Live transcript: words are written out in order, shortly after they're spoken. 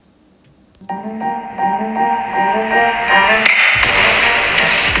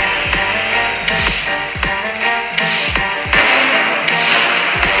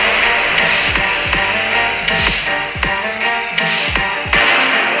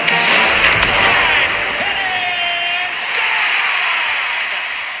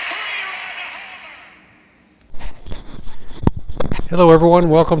Hello everyone,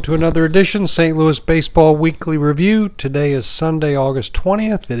 welcome to another edition, St. Louis Baseball Weekly Review. Today is Sunday, August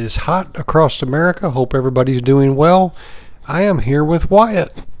 20th. It is hot across America. Hope everybody's doing well. I am here with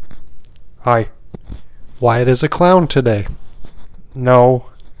Wyatt. Hi. Wyatt is a clown today. No.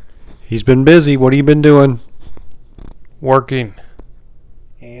 He's been busy. What have you been doing? Working.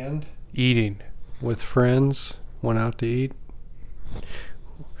 And? Eating. With friends. Went out to eat.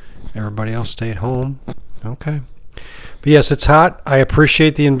 Everybody else stayed home. Okay. But yes, it's hot. I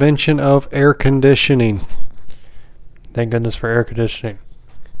appreciate the invention of air conditioning. Thank goodness for air conditioning.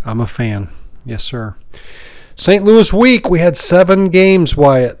 I'm a fan. Yes, sir. St. Louis week, we had 7 games,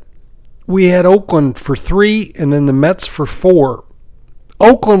 Wyatt. We had Oakland for 3 and then the Mets for 4.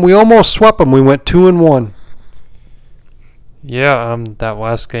 Oakland, we almost swept them. We went 2-1. Yeah, that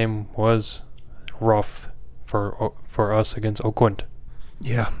last game was rough for us against Oakland.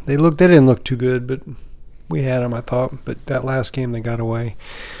 Yeah, they didn't look too good, but we had them, I thought. But that last game, they got away.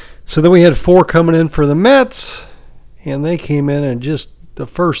 So then we had 4 coming in for the Mets, and they came in and just the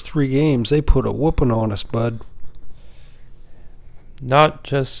first 3 games, they put a whooping on us, bud. Not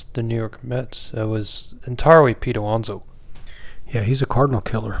just the New York Mets. It was entirely Pete Alonso. Yeah, he's a Cardinal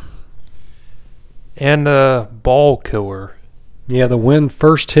killer. And a ball killer. Yeah, the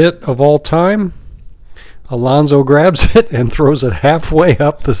first hit of all time. Alonso grabs it and throws it halfway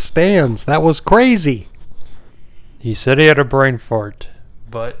up the stands. That was crazy. He said he had a brain fart,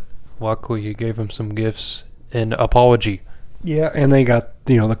 but luckily he gave him some gifts in apology. Yeah, and they got,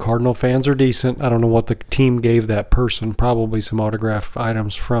 the Cardinal fans are decent. I don't know what the team gave that person. Probably some autograph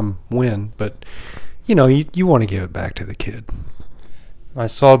items from Wynn, but, you want to give it back to the kid. I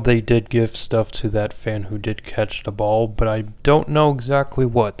saw they did give stuff to that fan who did catch the ball, but I don't know exactly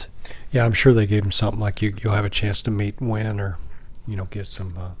what. Yeah, I'm sure they gave him something like you'll have a chance to meet Wynn or, get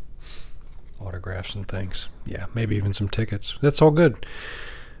some autographs and things. Yeah, maybe even some tickets. That's all good.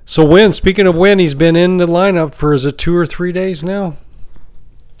 So Wynn, speaking of Wynn, he's been in the lineup for, is it 2 or 3 days now?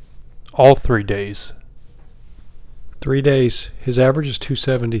 All 3 days. 3 days. His average is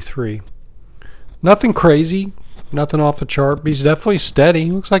 273. Nothing crazy. Nothing off the chart, but he's definitely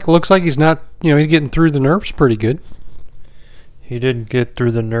steady. Looks like he's not, he's getting through the nerves pretty good. He did get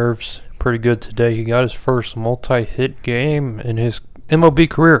through the nerves pretty good today. He got his first multi-hit game in his MLB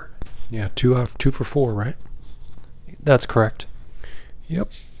career. Yeah, 2 for 4, right? That's correct. Yep.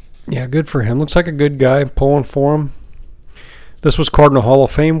 Yeah, good for him. Looks like a good guy. Pulling for him. This was Cardinal Hall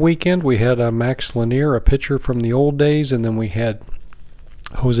of Fame weekend. We had Max Lanier, a pitcher from the old days, and then we had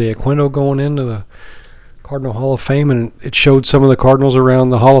Jose Aquino going into the Cardinal Hall of Fame, and it showed some of the Cardinals around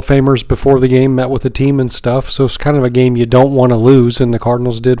the Hall of Famers before the game, met with the team and stuff. So it's kind of a game you don't want to lose, and the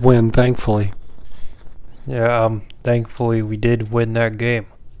Cardinals did win, thankfully. Yeah, thankfully we did win that game.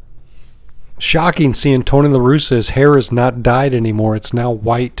 Shocking seeing Tony LaRussa. His hair is not dyed anymore. It's now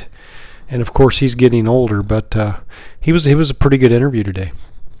white. And, of course, he's getting older. But he was a pretty good interview today.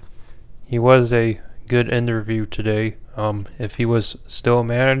 He was a good interview today. If he was still a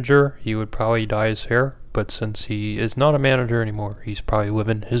manager, he would probably dye his hair. But since he is not a manager anymore, he's probably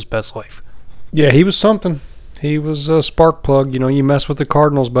living his best life. Yeah, he was something. He was a spark plug. You mess with the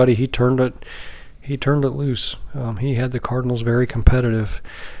Cardinals, buddy. He turned it loose. He had the Cardinals very competitive.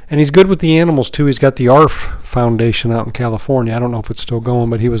 And he's good with the animals, too. He's got the ARF Foundation out in California. I don't know if it's still going,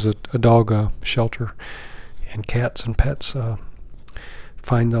 but he was a dog shelter. And cats and pets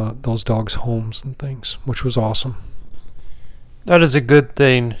find those dogs homes and things, which was awesome. That is a good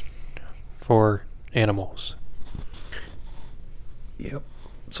thing for animals. Yep.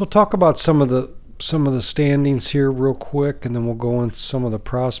 So talk about some of the standings here real quick, and then we'll go into some of the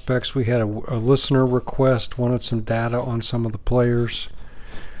prospects. We had a listener request, wanted some data on some of the players.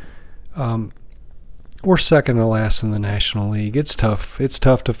 We're second to last in the National League. It's tough. It's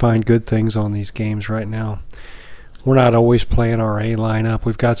tough to find good things on these games right now. We're not always playing our A lineup.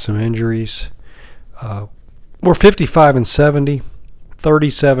 We've got some injuries. We're 55-70,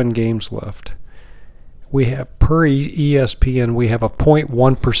 37 games left. We have, per ESPN, we have a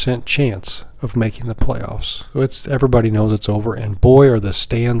 0.1% chance of making the playoffs. So everybody knows it's over, and boy, are the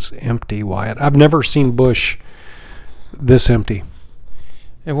stands empty, Wyatt. I've never seen Busch this empty.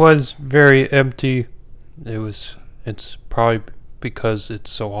 It was very empty. It's probably because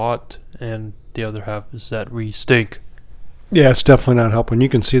it's so hot, and the other half is that we stink. Yeah, it's definitely not helping. You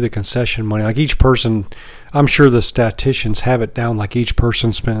can see the concession money. Like each person, I'm sure the statisticians have it down like each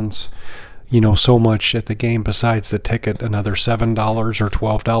person spends, so much at the game besides the ticket, another $7 or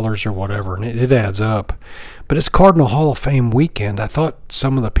 $12 or whatever, and it adds up. But it's Cardinal Hall of Fame weekend. I thought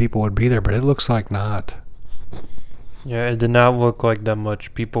some of the people would be there, but it looks like not. Yeah, it did not look like that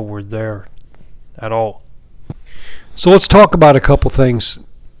much people were there at all. So let's talk about a couple things.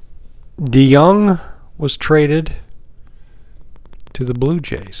 DeYoung was traded to the Blue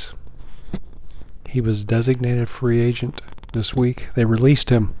Jays. He was designated free agent this week. They released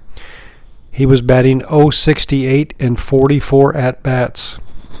him. He was batting .068 and 44 at-bats.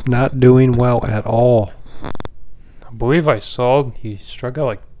 Not doing well at all. I believe I saw he struck out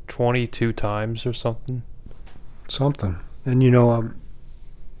like 22 times or something. And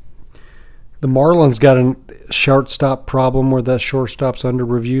the Marlins got a shortstop problem where that shortstop's under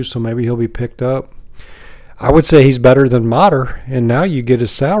review, so maybe he'll be picked up. I would say he's better than Mater, and now you get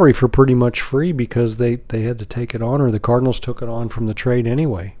his salary for pretty much free because they had to take it on, or the Cardinals took it on from the trade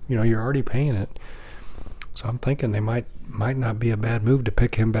anyway. You're already paying it. So I'm thinking they might not be a bad move to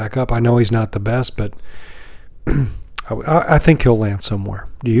pick him back up. I know he's not the best, but I think he'll land somewhere.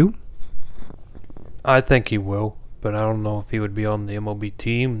 Do you? I think he will, but I don't know if he would be on the MLB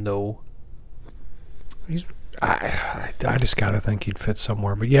team, though. I just got to think he'd fit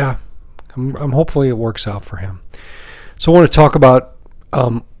somewhere. But yeah, I'm hopefully it works out for him. So I want to talk about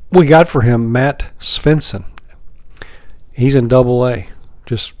we got for him Matt Svensson. He's in Double-A,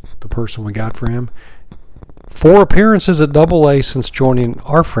 just the person we got for him. 4 appearances at Double-A since joining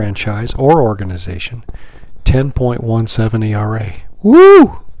our franchise or organization. 10.17 ERA.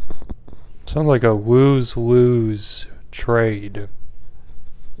 Woo! Sounds like a lose-lose trade.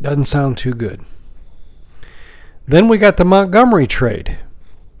 Doesn't sound too good. Then we got the Montgomery trade.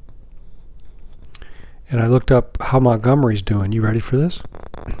 And I looked up how Montgomery's doing. You ready for this?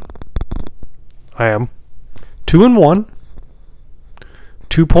 I am. 2-1,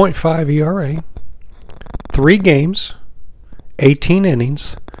 2.5 ERA, 3 games, 18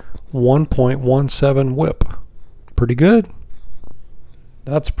 innings, 1.17 WHIP. Pretty good.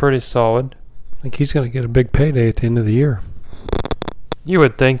 That's pretty solid. I think he's going to get a big payday at the end of the year. You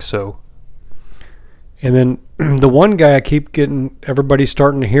would think so. And then the one guy I keep getting everybody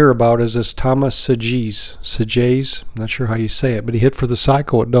starting to hear about is this Thomas Sages. I'm not sure how you say it, but he hit for the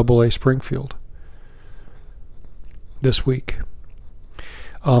Cycle at Double-A Springfield this week.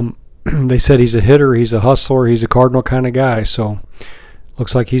 They said he's a hitter, he's a hustler, he's a Cardinal kind of guy, so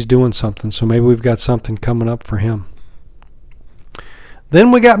looks like he's doing something. So maybe we've got something coming up for him. Then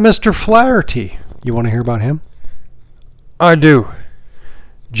we got Mr. Flaherty. You want to hear about him? I do.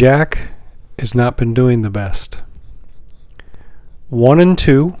 Jack has not been doing the best.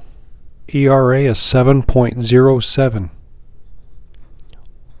 1-2, ERA is 7.07.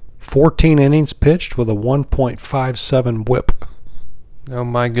 14 innings pitched with a 1.57 WHIP. Oh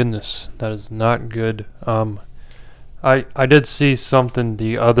my goodness, that is not good. I did see something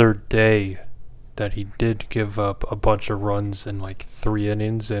the other day that he did give up a bunch of runs in like 3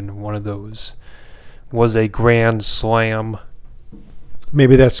 innings, and one of those was a grand slam.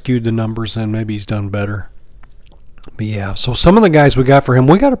 Maybe that skewed the numbers and maybe he's done better. But yeah, so some of the guys we got for him,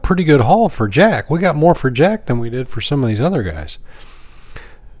 we got a pretty good haul for Jack. We got more for Jack than we did for some of these other guys.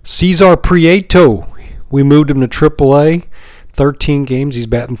 Cesar Prieto, we moved him to AAA. 13 games, he's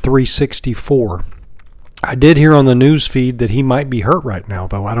batting .364. I did hear on the news feed that he might be hurt right now,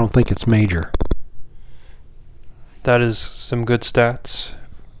 though. I don't think it's major. That is some good stats.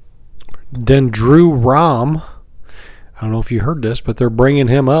 Then Drew Rom, I don't know if you heard this, but they're bringing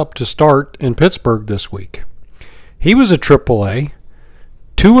him up to start in Pittsburgh this week. He was a AAA,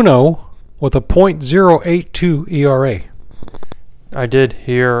 2-0 with a .082 ERA. I did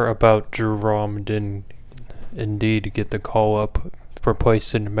hear about Drew Rom didn't indeed get the call up for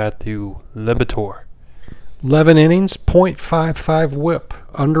replacing Matthew Liberatore. 11 innings, .55 WHIP,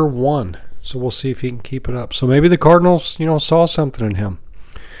 under 1. So we'll see if he can keep it up. So maybe the Cardinals, saw something in him.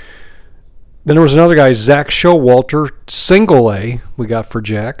 Then there was another guy, Zach Showalter, single-A we got for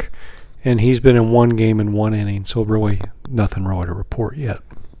Jack, and he's been in 1 game in 1 inning, so really nothing really to report yet.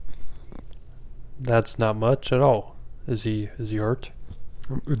 That's not much at all. Is he hurt?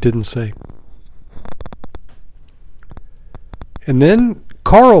 It didn't say. And then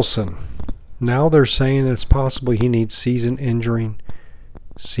Carlson. Now they're saying that it's possibly he needs season-ending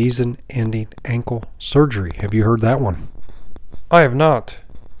ankle surgery. Have you heard that one? I have not.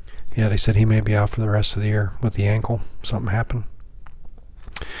 Yeah, they said he may be out for the rest of the year with the ankle. Something happened.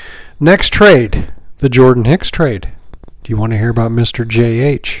 Next trade, the Jordan Hicks trade. Do you want to hear about Mr.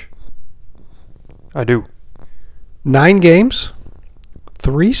 JH? I do. 9 games,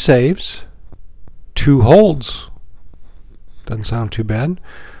 3 saves, 2 holds. Doesn't sound too bad.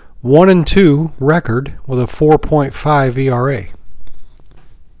 1-2 record with a 4.5 ERA.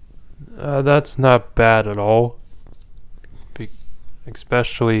 That's not bad at all.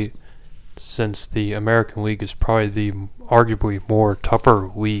 Especially since the American League is probably the arguably more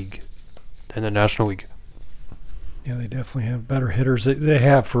tougher league than the National League. Yeah, they definitely have better hitters. They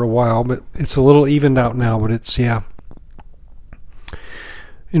have for a while, but it's a little evened out now, but it's, yeah.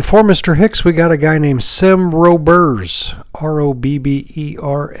 And for Mr. Hicks, we got a guy named Sim Roberse, Robberse.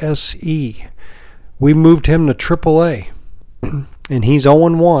 We moved him to AAA, and he's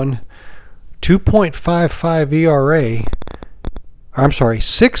 0-1, 2.55 ERA. I'm sorry,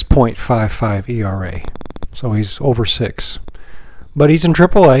 6.55 ERA. So he's over 6. But he's in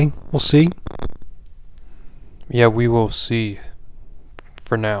AAA. We'll see. Yeah, we will see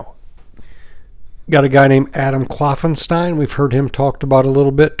for now. Got a guy named Adam Kloffenstein. We've heard him talked about a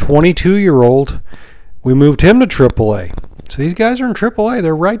little bit. 22-year-old. We moved him to AAA. So these guys are in AAA.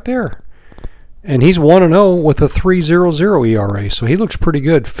 They're right there. And he's 1-0 with a 3.00 ERA. So he looks pretty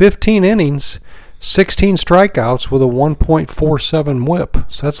good. 15 innings, 16 strikeouts with a 1.47 whip.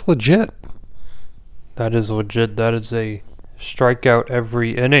 So that's legit. That is legit. That is a strikeout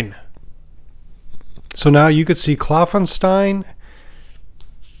every inning. So now you could see Kloffenstein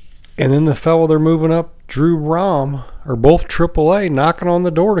and then the fellow they're moving up, Drew Rom, are both AAA, knocking on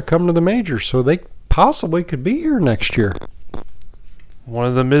the door to come to the majors. So they possibly could be here next year. One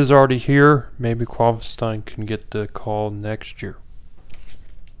of them is already here. Maybe Kloffenstein can get the call next year.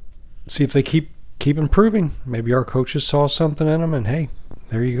 See if they keep improving. Maybe our coaches saw something in them, and hey,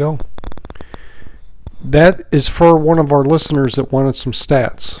 there you go. That is for one of our listeners that wanted some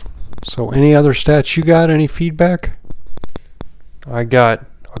stats. So any other stats you got? Any feedback? I got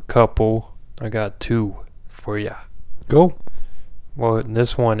a couple. I got 2 for ya. Go. Well,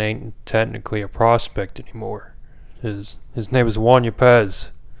 this one ain't technically a prospect anymore. His name is Juan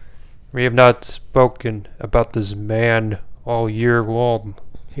Yepez. We have not spoken about this man all year long.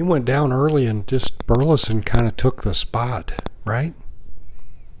 He went down early and just Burleson kind of took the spot, right?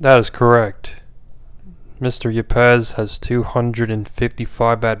 That is correct. Mr. Yepez has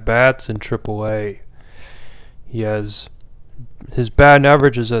 255 at-bats in AAA. His batting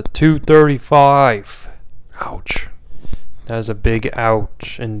average is at 235. Ouch. That is a big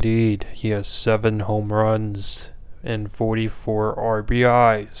ouch indeed. He has 7 home runs and 44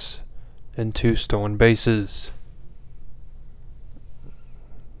 RBIs and 2 stolen bases.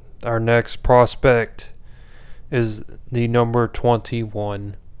 Our next prospect is the number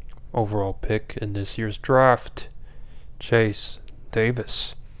 21 overall pick in this year's draft, Chase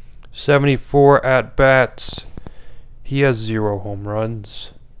Davis. 74 at-bats. He has 0 home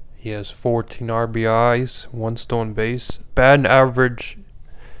runs. He has 14 RBIs, 1 stolen base. Batting average,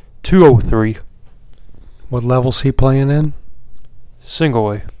 203. What level's he playing in?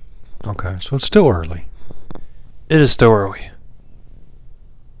 Single A. Okay, so it's still early. It is still early.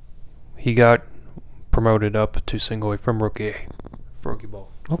 He got promoted up to single A from rookie A for rookie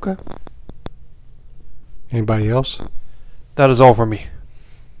ball. Okay. Anybody else? That is all for me.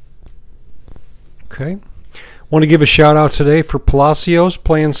 Okay. Want to give a shout out today for Palacios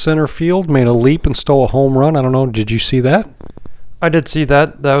playing center field. Made a leap and stole a home run. I don't know. Did you see that? I did see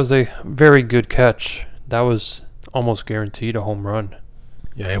that. That was a very good catch. That was almost guaranteed a home run.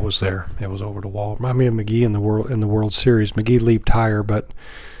 Yeah, it was there. It was over the wall. Remind me of McGee in the World Series. McGee leaped higher, but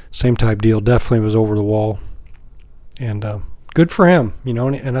same type deal. Definitely was over the wall. And good for him, you know.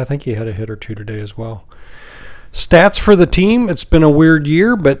 And I think he had a hit or two today as well. Stats for the team. It's been a weird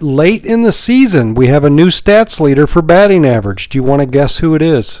year, but late in the season, we have a new stats leader for batting average. Do you want to guess who it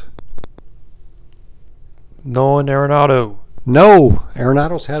is? Nolan Arenado. No.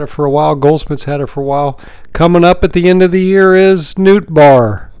 Arenado's had it for a while. Goldsmith's had it for a while. Coming up at the end of the year is Newt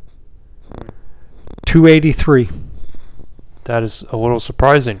Barr. 283. That is a little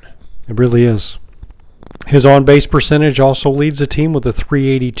surprising. It really is. His on-base percentage also leads the team with a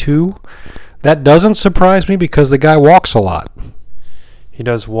 382. That doesn't surprise me because the guy walks a lot. He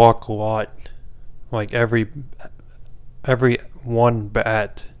does walk a lot. Like every one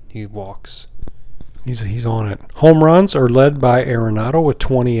bat he walks. He's on it. Home runs are led by Arenado with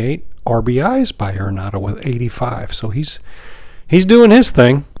 28. RBIs by Arenado with 85. So he's doing his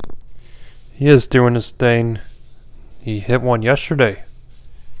thing. He is doing his thing. He hit one yesterday.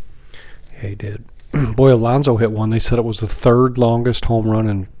 Yeah, he did. Boy, Alonso hit one. They said it was the 3rd longest home run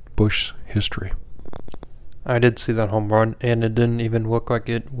in Busch history. I did see that home run, and it didn't even look like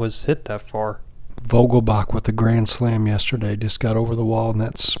it was hit that far. Vogelbach with the grand slam yesterday just got over the wall, and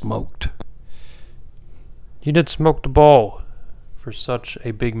that smoked. He did smoke the ball for such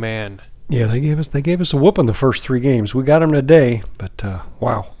a big man. Yeah, they gave us a whooping the first 3 games. We got him today, but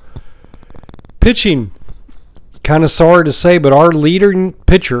wow. Pitching, kind of sorry to say, but our leading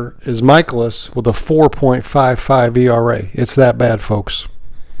pitcher is Michaelis with a 4.55 ERA. It's that bad, folks.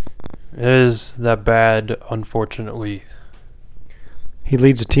 It is that bad, unfortunately. He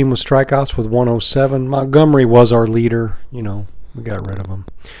leads the team with strikeouts with 107. Montgomery was our leader. We got rid of him.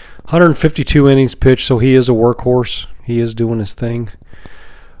 152 innings pitched, so he is a workhorse. He is doing his thing.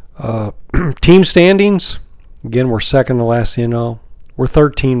 Team standings, again, we're second to last We're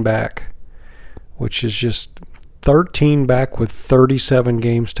 13 back, which is just 13 back with 37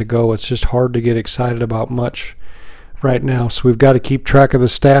 games to go. It's just hard to get excited about much right now. So we've got to keep track of the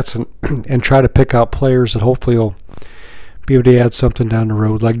stats and try to pick out players that hopefully will be able to add something down the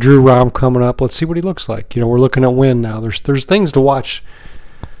road. Like Drew Rahm coming up. Let's see what he looks like. We're looking at Wynn now. There's things to watch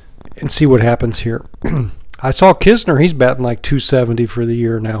and see what happens here. I saw Kisner. He's batting like 270 for the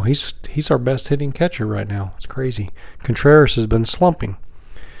year now. He's our best hitting catcher right now. It's crazy. Contreras has been slumping.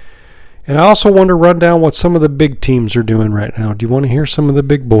 And I also want to run down what some of the big teams are doing right now. Do you want to hear some of the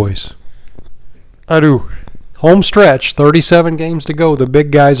big boys? I do. Home stretch, 37 games to go. The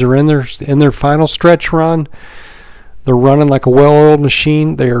big guys are in their final stretch run. They're running like a well-oiled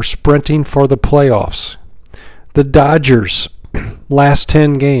machine. They are sprinting for the playoffs. The Dodgers, last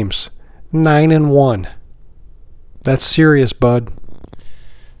 10 games, 9-1. That's serious, bud.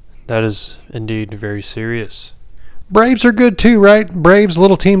 That is indeed very serious. Braves are good too, right? Braves,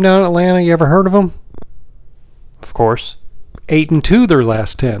 little team down in Atlanta. You ever heard of them? Of course. 8-2 their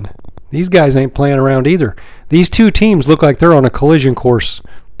last 10. These guys ain't playing around either. These two teams look like they're on a collision course.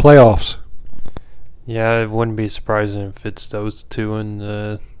 Playoffs. Yeah, it wouldn't be surprising if it's those two in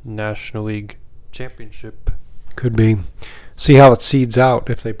the National League Championship. Could be. See how it seeds out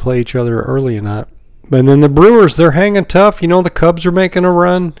if they play each other early or not. And then the Brewers, they're hanging tough. The Cubs are making a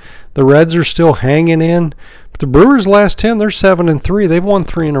run. The Reds are still hanging in. But the Brewers' last 10, they're 7-3. They've won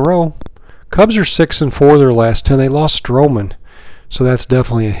 3 in a row. Cubs are 6-4 their last 10. They lost Stroman. So that's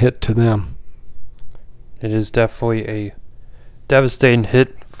definitely a hit to them. It is definitely a devastating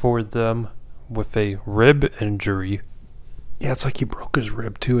hit for them with a rib injury. Yeah, it's like he broke his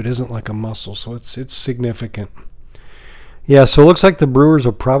rib too. It isn't like a muscle, so it's significant. Yeah, so it looks like the Brewers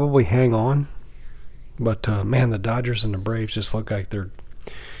will probably hang on. But, man, the Dodgers and the Braves just look like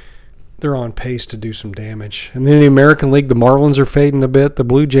they're on pace to do some damage. And then in the American League, the Marlins are fading a bit. The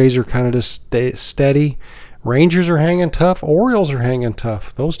Blue Jays are kind of just steady. Rangers are hanging tough. Orioles are hanging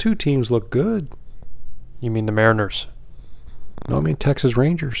tough. Those two teams look good. You mean the Mariners? No, I mean Texas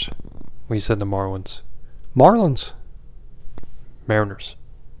Rangers. We said the Marlins. Marlins. Mariners.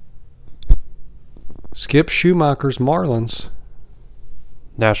 Skip Schumacher's Marlins.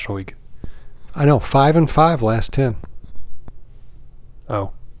 National League. I know, 5-5 last 10.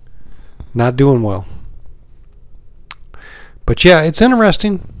 Oh. Not doing well. But yeah, it's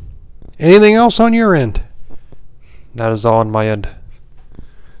interesting. Anything else on your end? That is all on my end.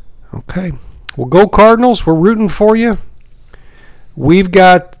 Okay. Well, go Cardinals. We're rooting for you. We've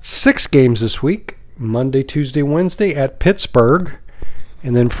got 6 games this week. Monday, Tuesday, Wednesday at Pittsburgh.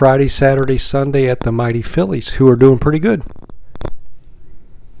 And then Friday, Saturday, Sunday at the mighty Phillies, who are doing pretty good.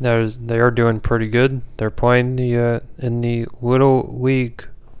 They are doing pretty good. They're playing in the Little League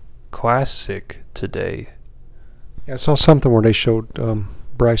Classic today. I saw something where they showed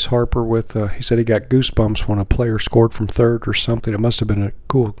Bryce Harper with, he said he got goosebumps when a player scored from third or something. It must have been a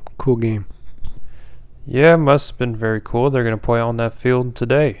cool game. Yeah, it must have been very cool. They're going to play on that field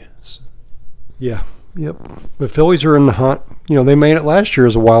today. Yeah, yep. The Phillies are in the hunt. They made it last year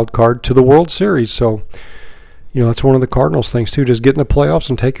as a wild card to the World Series, so that's one of the Cardinals things too. Just get in the playoffs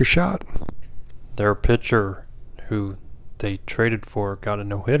and take your shot. Their pitcher, who they traded for, got a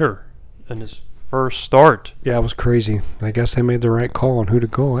no-hitter in his first start. Yeah, it was crazy. I guess they made the right call on who to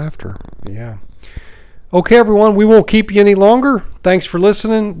go after. Yeah. Okay, everyone, we won't keep you any longer. Thanks for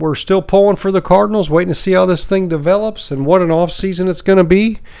listening. We're still pulling for the Cardinals, waiting to see how this thing develops and what an off season it's going to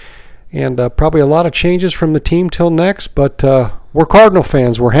be. And probably a lot of changes from the team till next, but we're Cardinal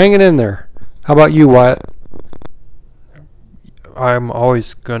fans. We're hanging in there. How about you, Wyatt? I'm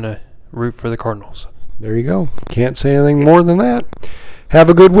always going to root for the Cardinals. There you go. Can't say anything more than that. Have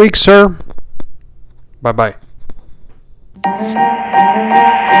a good week, sir. Bye-bye.